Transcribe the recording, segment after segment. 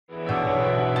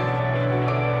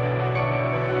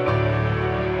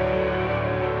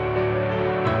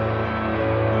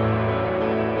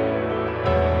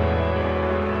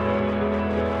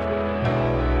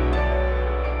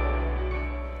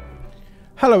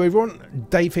Hello everyone,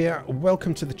 Dave here.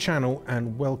 Welcome to the channel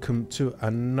and welcome to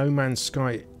a No Man's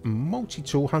Sky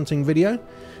multi-tool hunting video.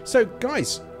 So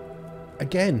guys,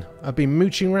 again, I've been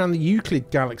mooching around the Euclid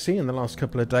galaxy in the last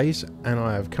couple of days and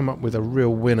I have come up with a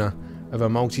real winner of a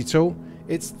multi-tool.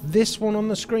 It's this one on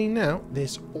the screen now,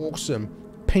 this awesome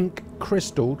pink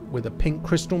crystal with a pink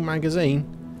crystal magazine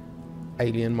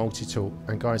alien multi-tool.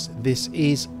 And guys, this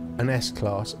is an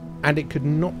S-class and it could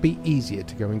not be easier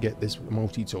to go and get this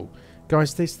multi-tool.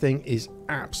 Guys, this thing is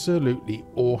absolutely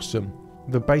awesome.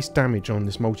 The base damage on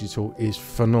this multi-tool is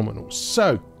phenomenal.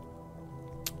 So,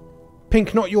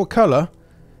 pink not your colour,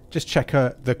 just check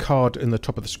the card in the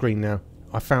top of the screen now.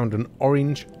 I found an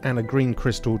orange and a green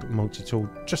crystalled multi-tool,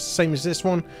 just the same as this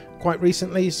one, quite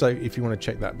recently. So if you want to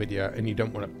check that video out and you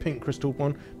don't want a pink crystalled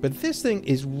one. But this thing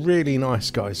is really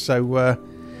nice, guys. So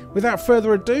without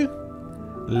further ado,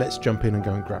 let's jump in and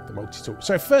go and grab the multi-tool.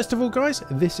 So first of all, guys,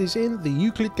 this is in the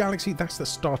Euclid galaxy. That's the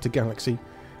starter galaxy.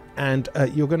 And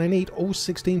you're going to need all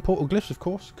 16 portal glyphs, of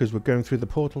course, because we're going through the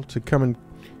portal to come and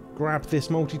grab this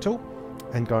multi-tool.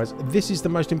 And guys, this is the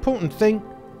most important thing.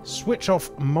 Switch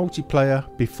off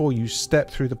multiplayer before you step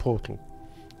through the portal.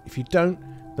 If you don't,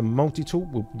 the multi-tool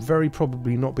will very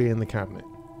probably not be in the cabinet.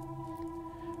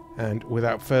 And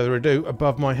without further ado,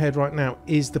 above my head right now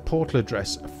is the portal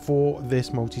address for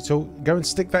this multi-tool. Go and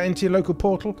stick that into your local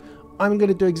portal. I'm going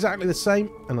to do exactly the same,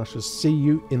 and I shall see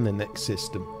you in the next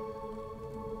system.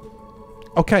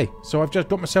 Okay, so I've just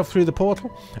got myself through the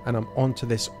portal, and I'm onto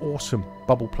this awesome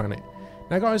bubble planet.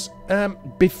 Now guys,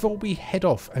 before we head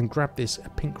off and grab this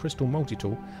pink crystal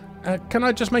multi-tool, can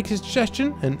I just make a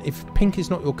suggestion? And if pink is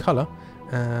not your colour,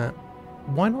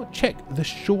 why not check the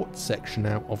short section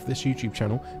out of this YouTube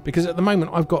channel? Because at the moment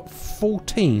I've got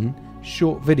 14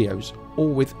 short videos, all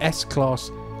with S-class,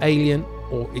 alien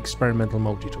or experimental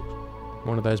multi-tools.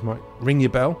 One of those might ring your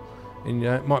bell and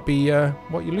it might be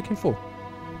what you're looking for.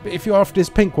 But if you're after this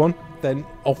pink one, then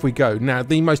off we go. Now,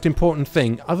 the most important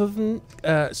thing, other than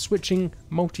switching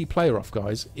multiplayer off,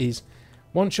 guys, is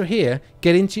once you're here,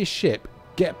 get into your ship,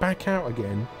 get back out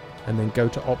again, and then go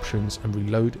to options and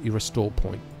reload your restore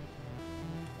point.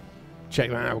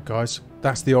 Check that out, guys.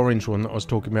 That's the orange one that I was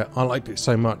talking about. I liked it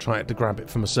so much I had to grab it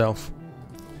for myself.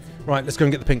 Right, let's go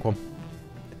and get the pink one.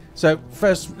 So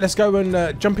first, let's go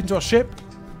and jump into our ship.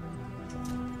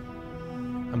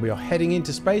 And we are heading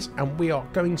into space, and we are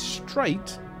going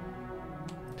straight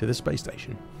to the space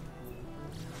station.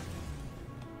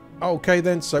 Okay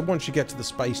then, so once you get to the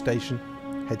space station,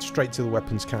 head straight to the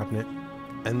weapons cabinet.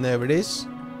 And there it is.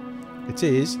 It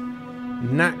is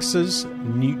NAXA's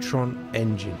neutron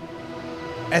engine.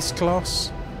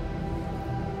 S-class.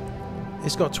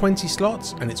 It's got 20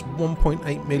 slots and it's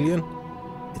 1.8 million.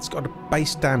 It's got a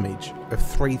base damage of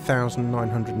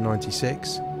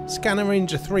 3,996. Scanner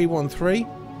range of 313.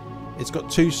 It's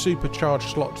got 2 supercharged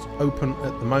slots open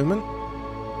at the moment.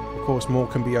 Of course, more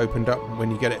can be opened up when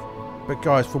you get it. But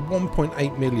guys, for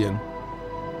 1.8 million,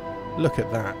 look at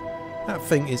that. That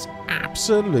thing is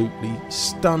absolutely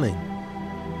stunning.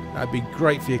 That'd be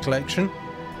great for your collection.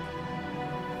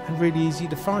 And really easy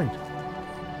to find.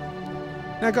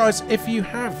 Now guys, if you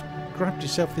have grabbed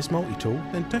yourself this multi-tool,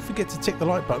 then don't forget to tick the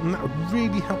like button. That would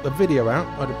really help the video out.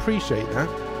 I'd appreciate that.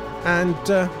 And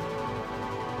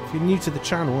if you're new to the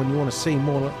channel and you want to see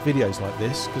more videos like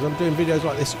this, because I'm doing videos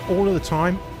like this all of the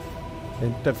time,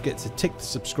 then don't forget to tick the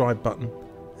subscribe button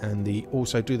and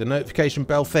also do the notification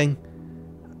bell thing.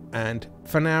 And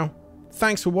for now,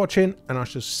 thanks for watching, and I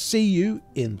shall see you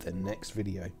in the next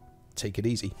video. Take it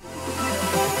easy.